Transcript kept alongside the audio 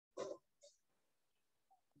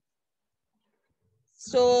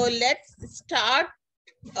So let's start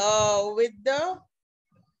with the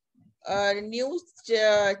new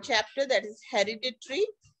chapter, that is hereditary,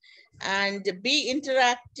 and be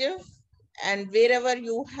interactive. And wherever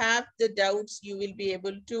you have the doubts, you will be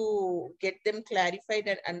able to get them clarified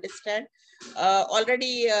and understand.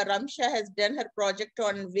 Already Ramsha has done her project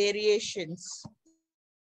on variations.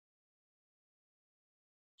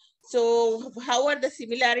 So how are the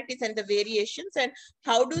similarities and the variations, and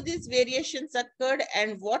how do these variations occur,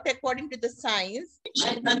 and what, according to the science,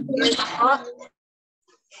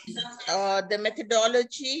 the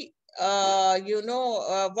methodology,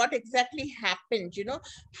 what exactly happened,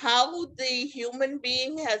 how the human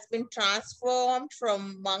being has been transformed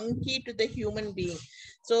from monkey to the human being.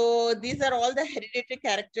 So these are all the hereditary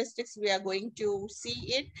characteristics we are going to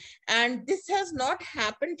see it. And this has not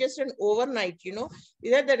happened just an overnight,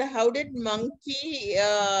 either that how did monkey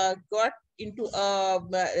got into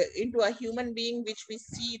a human being, which we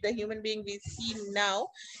see, the human being we see now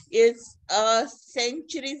is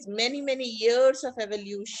centuries, many years of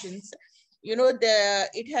evolutions.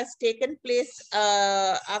 It has taken place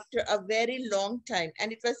after a very long time,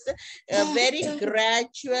 and it was very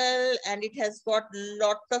gradual, and it has got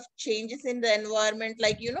lot of changes in the environment.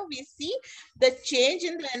 Like, we see the change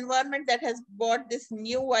in the environment that has brought this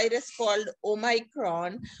new virus called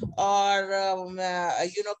Omicron, or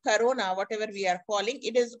Corona, whatever we are calling.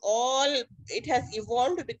 It has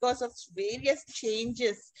evolved because of various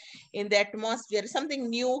changes in the atmosphere. Something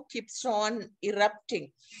new keeps on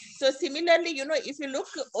erupting. So similarly, if you look,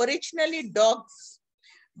 originally dogs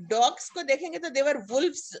ko dekhenge to they were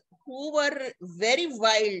wolves who were very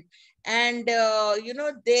wild, and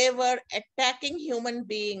they were attacking human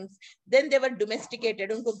beings. Then they were domesticated,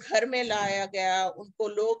 unko ghar mein laya gaya, unko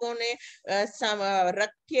logon ne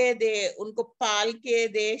rakh ke de, unko paal ke,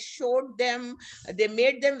 they showed them, they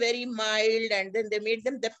made them very mild, and then they made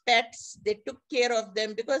them the pets. They took care of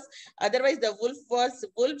them, because otherwise the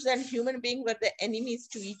wolves and human beings were the enemies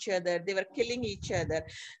to each other. They were killing each other.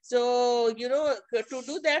 So, to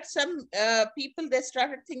do that, some people, they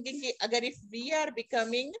started thinking, agar if we are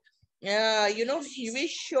becoming, we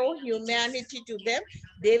show humanity to them,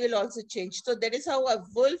 they will also change. So that is how a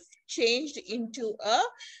wolf changed into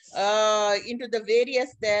the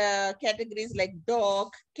various categories like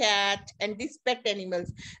dog, cat, and these pet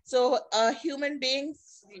animals. So human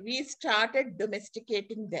beings, we started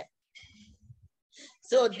domesticating them.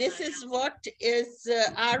 So this is what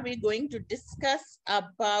are we going to discuss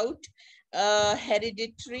about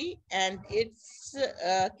hereditary and its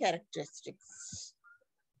characteristics.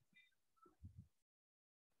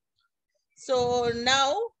 So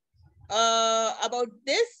now about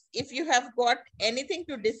this, if you have got anything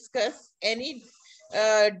to discuss,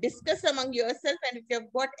 discuss among yourself, and if you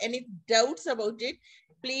have got any doubts about it,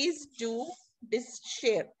 please do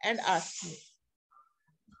share and ask me.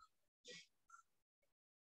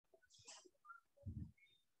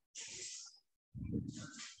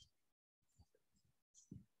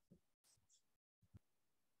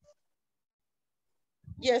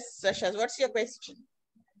 Yes, Sasha, what's your question?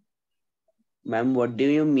 Ma'am, what do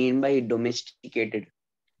you mean by domesticated?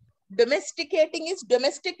 Domesticating is,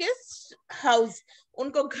 domestic is house.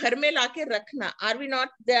 Unko ghar mein laake rakhna. Are we not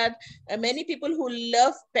that many people who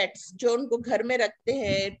love pets, jo unko ghar mein rakhte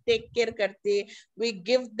hain, take care karte, we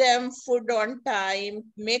give them food on time,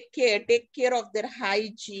 take care of their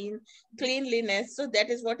hygiene, cleanliness. So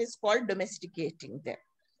that is what is called domesticating them.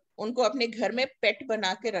 Unko apne ghar mein pet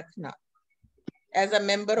bana ke rakhna as a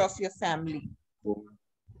member of your family.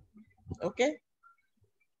 Okay?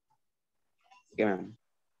 Okay, ma'am.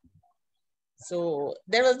 So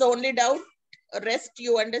that was the only doubt. Rest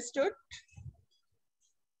you understood?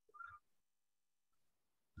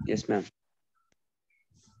 Yes, ma'am.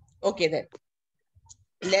 Okay, then.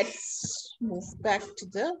 Let's move back to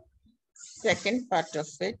the second part of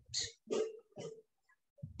it.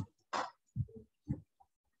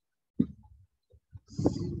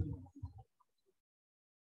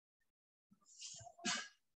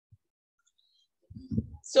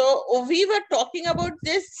 So we were talking about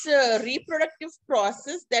this reproductive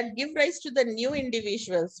process that give rise to the new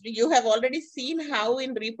individuals. You have already seen how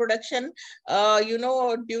in reproduction,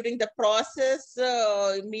 during the process,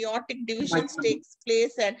 meiotic divisions takes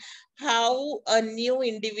place, and how a new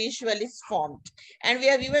individual is formed. And we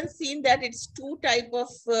have even seen that it's two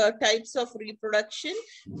types of reproduction,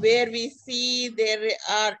 where we see there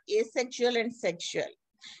are asexual and sexual.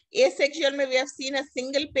 Asexual, we have seen a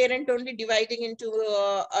single parent only dividing into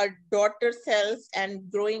a daughter cells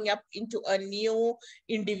and growing up into a new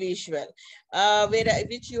individual,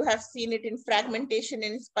 which you have seen it in fragmentation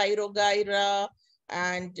in Spirogyra,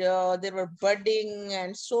 and there were budding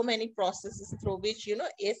and so many processes through which, you know,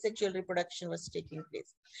 asexual reproduction was taking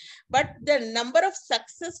place. But the number of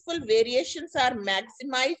successful variations are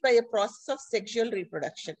maximized by a process of sexual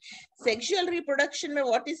reproduction. Sexual reproduction में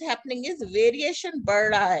what is happening is variation बढ़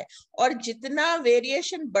रहा है, और जितना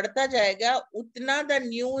variation बढ़ता जाएगा उतना the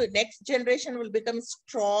new next generation will become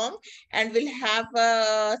strong and will have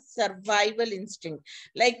a survival instinct.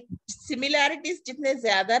 Like similarities जितने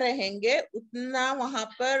ज्यादा रहेंगे उतना वहां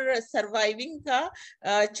पर surviving का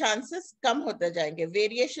chances कम होते जाएंगे.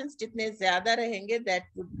 Variations जितने ज्यादा रहेंगे that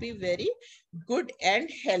would be very good and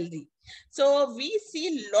healthy. So we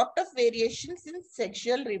see lot of variations in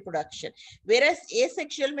sexual reproduction, whereas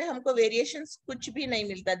asexual में हमको variations कुछ भी नहीं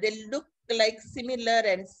मिलता. They look like similar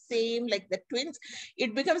and same like the twins.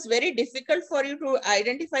 It becomes very difficult for you to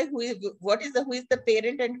identify who is the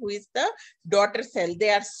parent and who is the daughter cell. They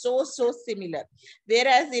are so similar.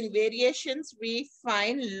 Whereas in variations we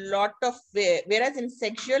find lot of, whereas in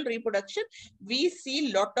sexual reproduction we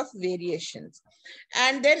see lot of variations.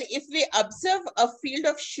 And then if we observe a field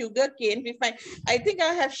of sugar cane, we find, I think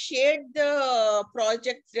I have shared the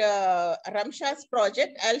project, Ramsha's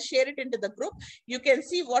project. I'll share it into the group. You can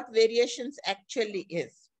see what variations actually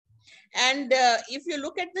is. And if you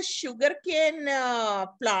look at the sugarcane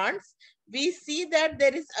plants, we see that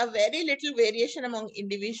there is a very little variation among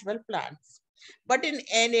individual plants. But in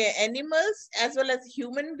animals as well as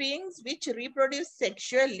human beings which reproduce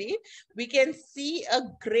sexually, we can see a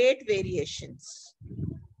great variations.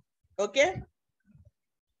 Okay.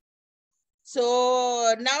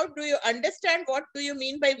 So now do you understand what do you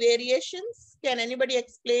mean by variations? Can anybody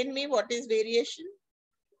explain me what is variation?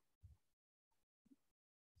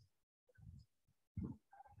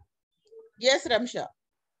 Yes, Ramsha.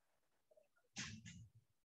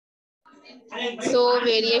 So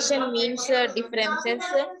variation means differences,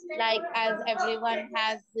 like as everyone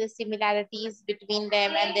has the similarities between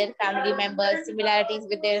them and their family members, similarities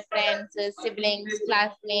with their friends, siblings,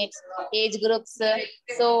 classmates, age groups.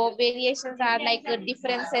 So variations are like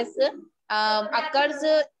differences occurs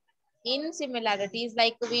in similarities,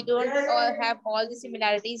 like we don't all have all the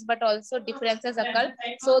similarities but also differences occur.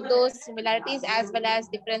 So those similarities as well as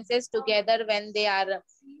differences together, when they are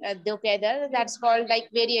together, that's called like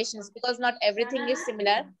variations, because not everything is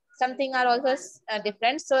similar, something are also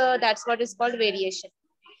different, so that's what is called variation.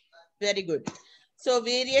 Very good. So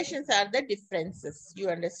variations are the differences. You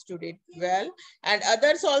understood it well, and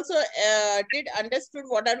others also did understood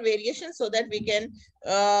what are variations, so that we can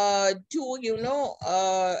do, you know,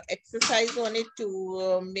 exercise on it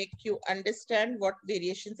to make you understand what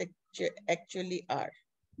variations actually are.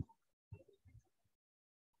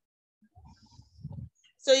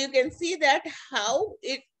 So you can see that how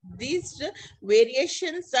these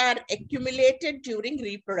variations are accumulated during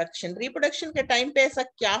reproduction. Reproduction के time पे ऐसा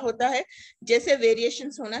क्या होता है, जैसे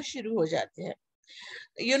variations होना शुरू हो जाते हैं.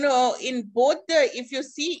 You know, in both the, if you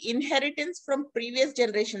see inheritance from previous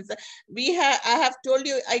generations, I told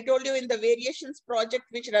you in the variations project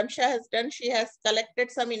which Ramsha has done, she has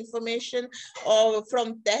collected some information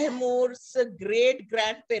from Tehmur's great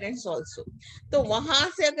grandparents also. तो वहां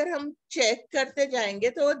से अगर हम check करते जाएंगे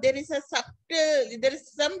तो there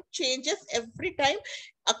is some changes every time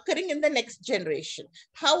occurring in the next generation.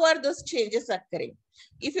 How are those changes occurring?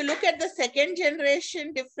 If you look at the second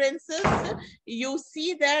generation differences, you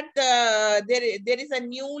see that there is a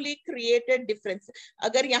newly created difference.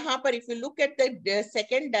 Agar yahan par, if you look at the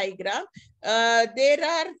second diagram, there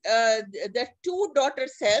are the two daughter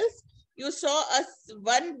cells. You saw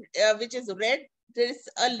one which is red. There is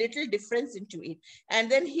a little difference into it.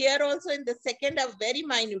 And then here also in the second are very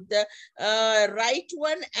minute. The right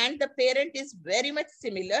one and the parent is very much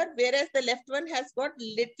similar, whereas the left one has got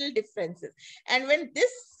little differences. And when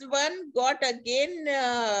this one got again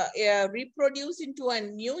reproduced into a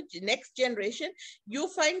new next generation, you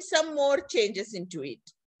find some more changes into it.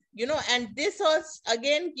 You know, and this was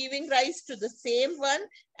again giving rise to the same one.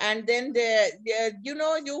 And then you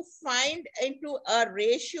know, you find into a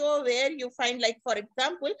ratio where you find, like, for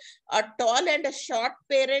example, a tall and a short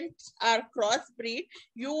parent are crossbreed.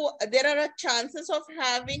 There are chances of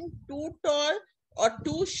having two tall or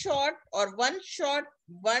two short, or one short,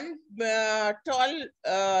 one tall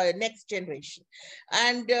next generation.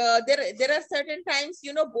 And there are certain times,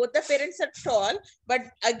 you know, both the parents are tall, but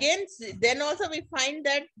again, then also we find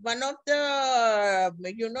that one of the,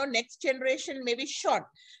 you know, next generation may be short.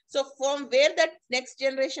 So from where that next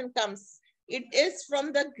generation comes, it is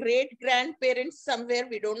from the great grandparents somewhere.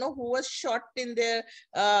 We don't know who was short in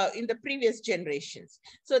the previous generations.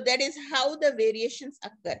 So that is how the variations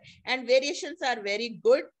occur, and variations are very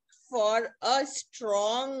good for a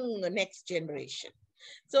strong next generation.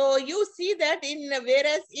 So you see that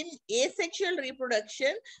whereas in asexual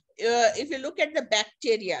reproduction, if you look at the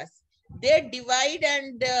bacteria, they divide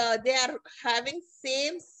and they are having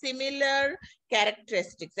similar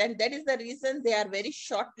characteristics, and that is the reason they are very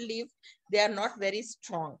short-lived. They are not very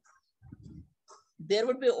strong. There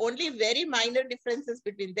would be only very minor differences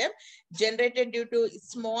between them generated due to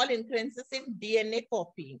small increases in DNA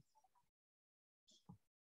copying.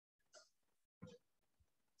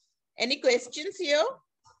 Any questions here?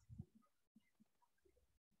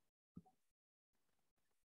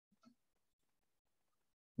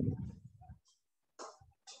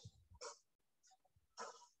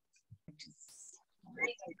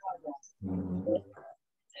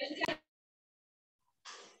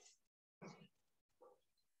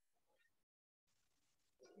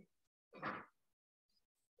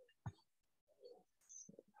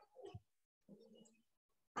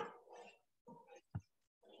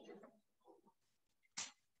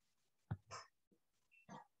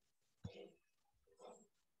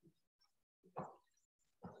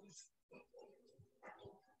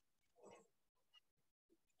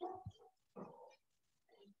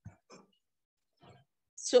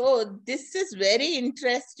 So this is very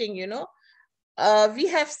interesting, you know. We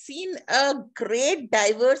have seen a great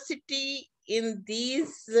diversity in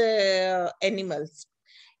these animals.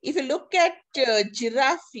 If you look at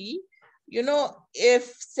giraffe, you know,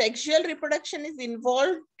 if sexual reproduction is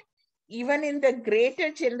involved, even in the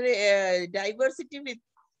greater diversity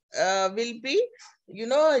will be, you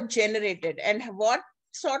know, generated. And what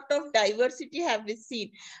sort of diversity have we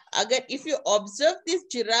seen? Again, if you observe these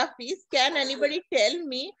giraffes, can anybody tell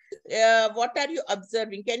me what are you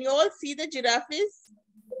observing? Can you all see the giraffes?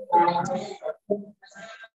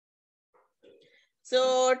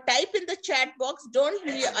 So type in the chat box. Don't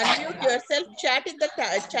unmute yourself. Chat in the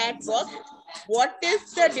chat box. What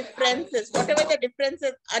is the differences? Whatever the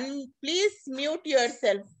differences, please mute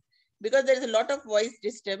yourself because there is a lot of voice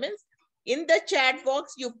disturbance. In the chat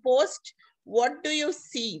box, you post what do you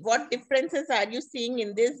see? What differences are you seeing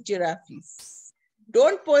in these giraffes?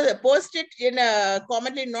 Don't post it in a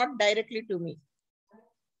commonly, not directly to me.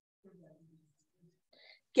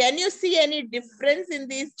 Can you see any difference in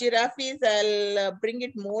these giraffes? I'll bring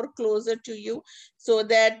it more closer to you so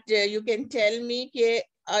that you can tell me कि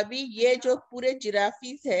अभी ये जो पूरे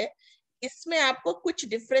giraffes है, इसमें आपको कुछ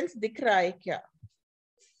difference दिख रहा है क्या?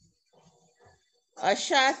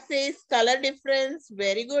 Asha says color difference.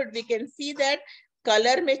 Very good. We can see that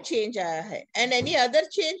color में change आया है. And any other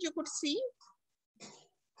change you could see?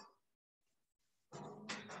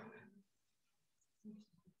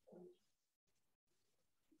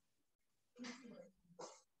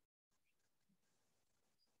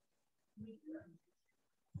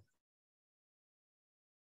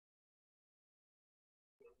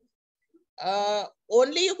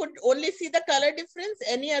 Only you could only see the color difference.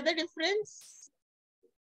 Any other difference?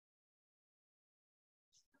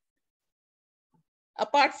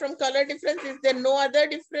 Apart from color difference, is there no other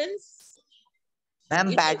difference?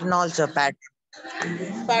 Ma'am, pattern also, pattern.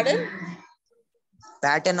 Pardon?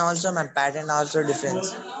 Pattern also, ma'am, pattern also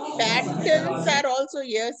difference. Patterns are also,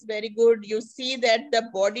 yes, very good. You see that the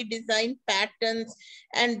body design patterns,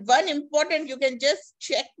 and one important, you can just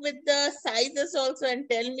check with the sizes also and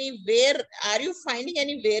tell me where are you finding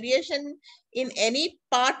any variation in any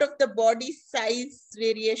part of the body size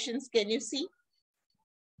variations. Can you see?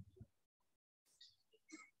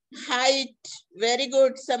 Height, very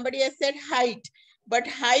good. Somebody has said height, but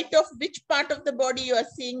height of which part of the body you are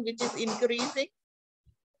seeing which is increasing?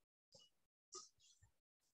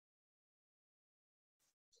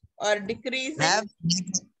 Or decreasing? Ma'am,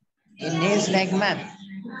 in his neck, ma'am.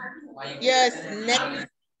 Yes,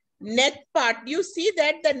 neck part. You see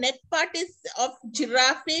that the neck part is of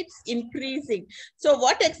giraffe, it's increasing. So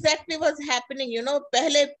what exactly was happening? You know,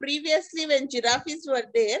 previously when giraffes were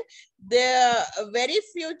there were very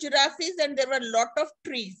few giraffes and there were a lot of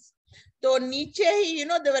trees. तो नीचे ही you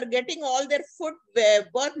know they were getting all their food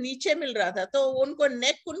बहुत नीचे मिल रहा था, तो उनको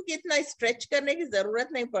neck उनकी इतना stretch करने की जरूरत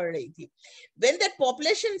नहीं पड़ रही थी. When that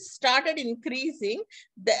population started increasing,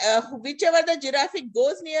 whichever the giraffe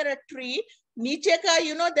goes near a tree, नीचे का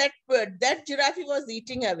you know that giraffe was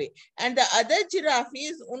eating away, and the other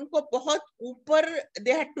giraffes उनको बहुत ऊपर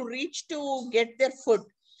they had to reach to get their food.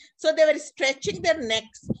 So they were stretching their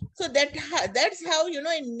necks. So that's how, you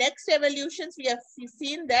know, in next evolutions, we have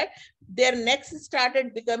seen that their necks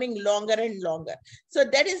started becoming longer and longer. So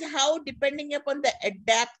that is how, depending upon the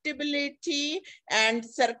adaptability and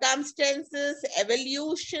circumstances,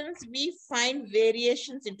 evolutions, we find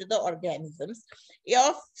variations into the organisms.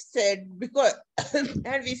 Of said because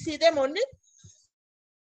and we see them only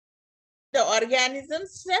the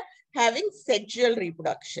organisms having sexual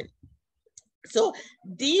reproduction. So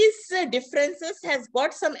these differences has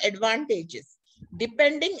got some advantages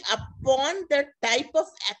depending upon the type of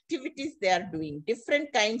activities they are doing.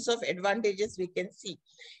 Different kinds of advantages we can see.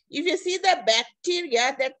 If you see the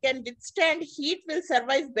bacteria that can withstand heat will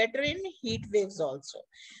survive better in heat waves also.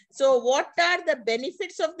 So what are the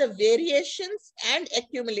benefits of the variations and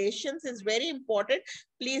accumulations is very important.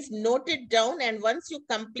 Please note it down, and once you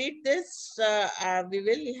complete this, we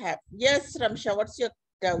will have. Yes, Ramsha, what's your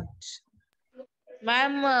doubt?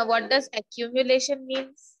 Ma'am, what does accumulation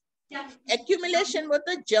means? Accumulation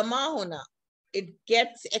मतलब जमा होना. It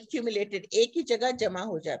gets accumulated. एक ही जगह जमा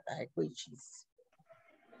हो जाता है कोई चीज.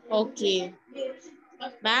 Okay.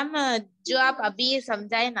 मैम, जो आप अभी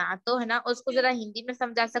समझाए ना, तो है ना, उसको जरा हिंदी में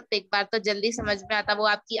समझा सकते एक बार, तो जल्दी समझ में आता. वो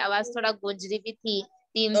आपकी आवाज थोड़ा गूंज रही भी थी,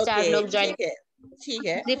 3-4 लोग ज्वाइन. ठीक है, ठीक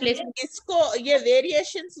है. रिप्लेसमेंट. इसको ये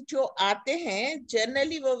वेरिएशंस जो आते हैं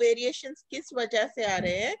जनरली वो वेरिएशंस किस वजह से आ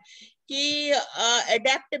रहे हैं कि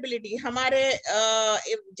एडेप्टेबिलिटी हमारे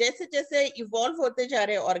जैसे जैसे इवॉल्व होते जा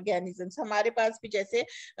रहे हैं ऑर्गेनिजम्स. हमारे पास भी जैसे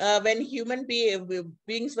when human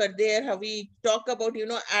beings were there, how we talk about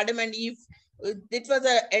Adam and ewe. It was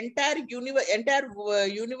a entire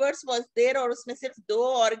universe was there और उसमें सिर्फ 2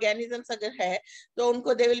 organisms अगर है तो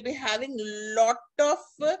उनको they will be having lot of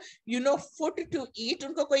food to eat.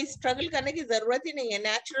 उनको कोई struggle करने की जरूरत ही नहीं है.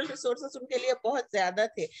 Natural resources उनके लिए बहुत ज्यादा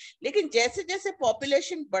थे. लेकिन जैसे जैसे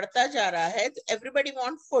population बढ़ता जा रहा है तो everybody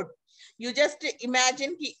want food. You just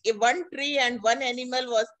imagine कि one tree and one animal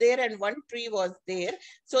was there and one tree was there,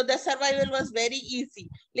 so the survival was very easy.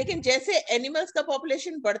 लेकिन जैसे animals का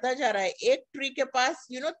population बढ़ता जा रहा है, एक tree के पास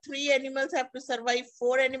 3 animals have to survive,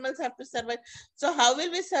 4 animals have to survive. So how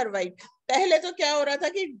will we survive? पहले तो क्या हो रहा था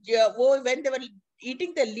कि वो when they were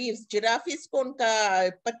eating the leaves, giraffes को उनका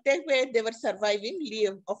पत्ते पे they were surviving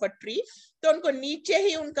leaf of a tree, तो उनको नीचे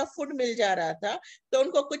ही उनका फूड मिल जा रहा था, तो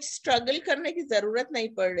उनको कुछ स्ट्रगल करने की जरूरत नहीं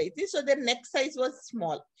पड़ रही थी. So their neck size was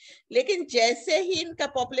small. लेकिन जैसे ही इनका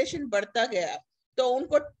पॉपुलेशन बढ़ता गया तो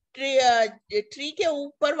उनको ट्री के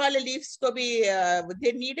ऊपर वाले लीव्स को भी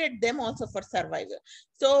they needed them also for survival.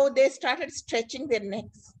 So they started stretching their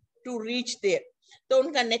necks to reach there. तो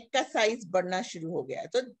उनका नेक का साइज बढ़ना शुरू हो गया.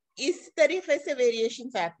 तो इस तरीके से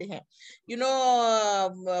वेरिएशंस आते हैं.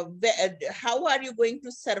 How are you going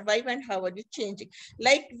to survive and how are you changing?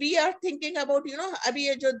 Like we are thinking about अभी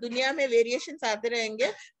ये जो दुनिया में वेरिएशंस आते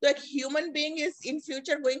रहेंगे तो एक human being is in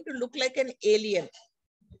future going to look like an alien.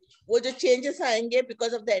 वो जो changes आएंगे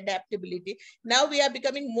because of the adaptability. Now we are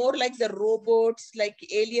becoming more like the robots, like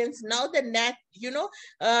aliens. Now the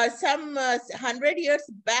some 100 years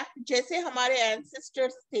back जैसे हमारे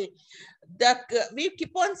ancestors थे, we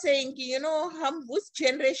keep on saying कि हम उस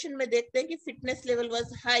generation में देखते हैं कि fitness level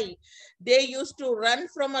was high. They used to run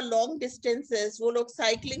from a long distances. वो लोग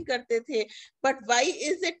cycling करते थे. But why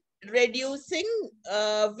is it reducing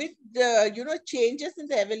with the changes in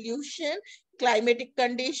the evolution, climatic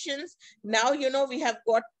conditions? Now we have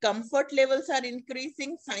got comfort levels are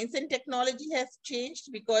increasing. Science and technology has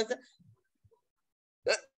changed because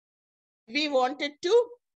we wanted to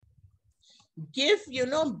give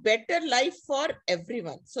better life for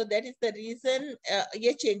everyone. So that is the reason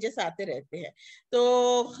ये changes आते रहते हैं.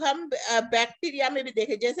 तो हम bacteria में भी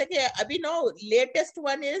देखें जैसे कि अभी latest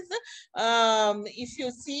one is if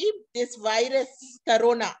you see this virus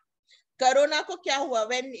corona को क्या हुआ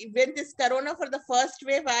when this corona for the first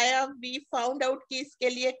wave आया, we found out कि इसके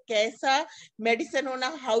लिए कैसा medicine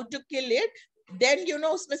होना, how to kill it. Then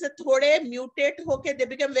उसमें से थोड़े mutate होके they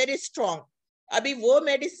become very strong. अभी वो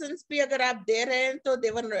medicines भी अगर आप दे रहे हैं तो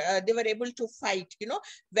they were able to fight.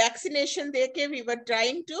 Vaccination देके we were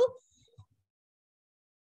trying to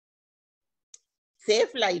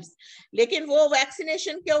save lives. लेकिन वो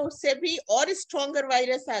vaccination के उससे भी और stronger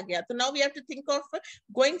virus आ गया. So now we have to think of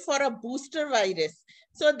going for a booster virus.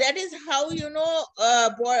 So that is how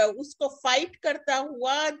उसको fight करता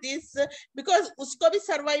हुआ this, because उसको भी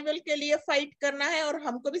survival के लिए fight करना है और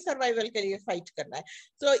हमको भी survival के लिए fight करना है.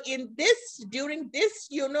 So during this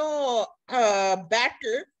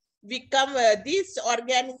battle we come these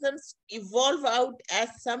organisms evolve out as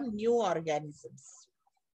some new organisms.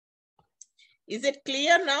 Is it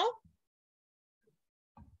clear now?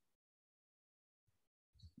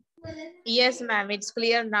 Yes, ma'am, it's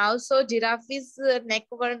clear now. So giraffe's neck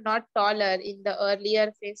were not taller in the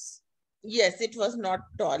earlier phase. Yes, it was not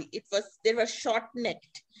tall. They were short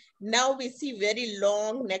necked. Now we see very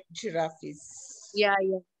long necked giraffes. Yeah.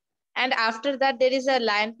 And after that, there is a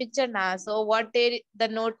lion picture now. So what the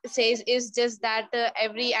note says is just that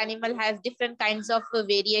every animal has different kinds of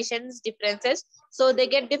variations, differences. So they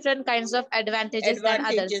get different kinds of advantages than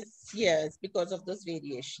others. Advantages, yes, because of those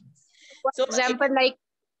variations. For So example, like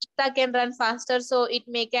cheetah can run faster, so it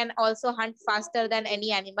can also hunt faster than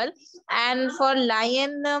any animal. And for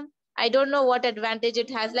lion, I don't know what advantage it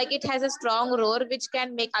has. Like it has a strong roar which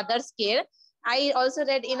can make others scared. I also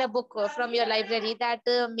read in a book from your library that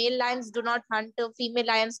male lions do not hunt, female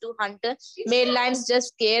lions do hunt. Male lions just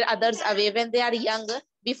scare others away when they are young.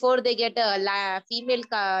 Before they get a female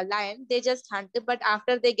lion, they just hunt. But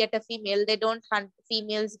after they get a female, they don't hunt.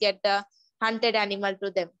 Females get a hunted animal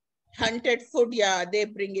to them. hunted food, yeah, they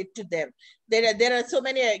bring it to them. There are so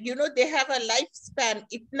many, you know, they have a lifespan.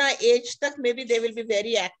 Itna age tak maybe they will be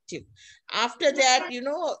very active. After that, you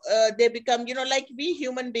know, they become, you know, like we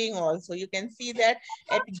human being also. You can see that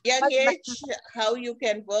at young age, how you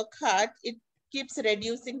can work hard, it keeps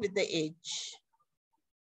reducing with the age.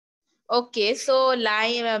 Okay, so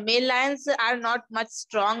male lions are not much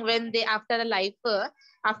strong when they after a life,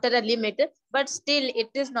 after a limit, but still it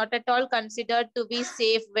is not at all considered to be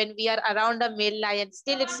safe when we are around a male lion.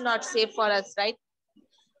 Still, it's not safe for us, right?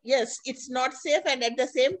 Yes, it's not safe. And at the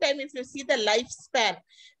same time, if you see the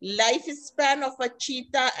lifespan of a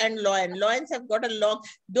cheetah and lions have got a long,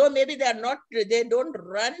 though maybe they don't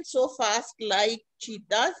run so fast like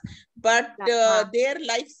cheetahs, but their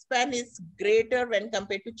lifespan is greater when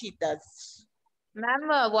compared to cheetahs.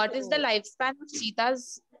 Ma'am, what is the lifespan of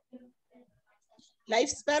cheetahs?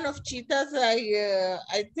 Lifespan of cheetahs,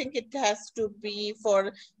 I think it has to be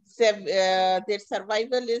for their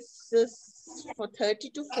survival is for 30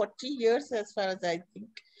 to 40 years, as far as I think,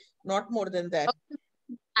 not more than that.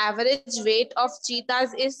 Average weight of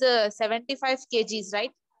cheetahs is 75 kgs,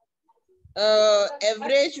 right?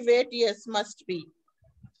 Average weight, yes, must be.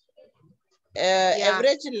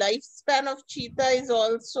 Average lifespan of cheetah is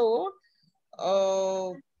also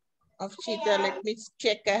of cheetah. Let me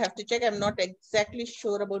check. I have to check. I'm not exactly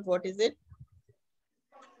sure about what is it.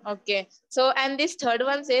 Okay. So, and this third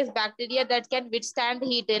one says bacteria that can withstand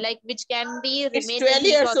heat, like which can be It's remain 12 in heat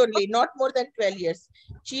years also. only, not more than 12 years.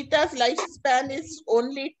 Cheetah's lifespan is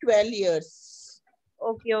only 12 years.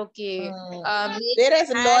 Okay, okay. Whereas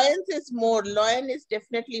lions is more. Lion is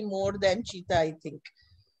definitely more than cheetah, I think.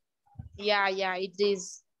 Yeah, it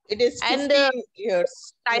is. It is 50 And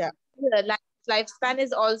years. Yeah. Lifespan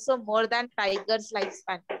is also more than tiger's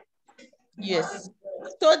lifespan. Yes.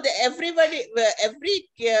 So every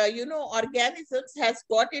you know, organisms has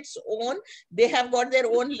got its own. They have got their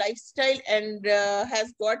own lifestyle and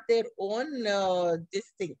has got their own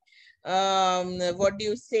this thing. What do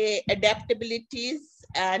you say? Adaptabilities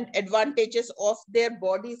and advantages of their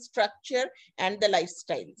body structure and the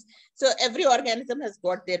lifestyles. So every organism has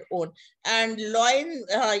got their own. And lion,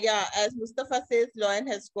 yeah, as Mustafa says, lion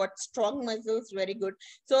has got strong muscles, very good.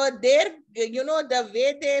 So their, you know, the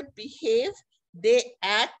way they behave, they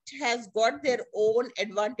act has got their own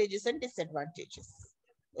advantages and disadvantages.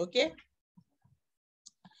 Okay.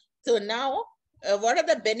 So now, what are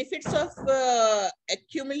the benefits of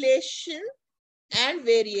accumulation and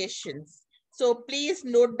variations? So please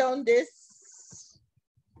note down this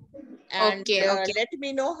and let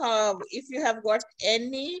me know how, if you have got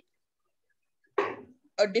any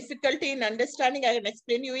difficulty in understanding. I can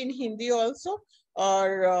explain you in Hindi also,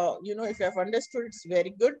 or you know, if you have understood, it's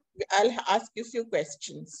very good. I'll ask you a few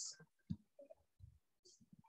questions.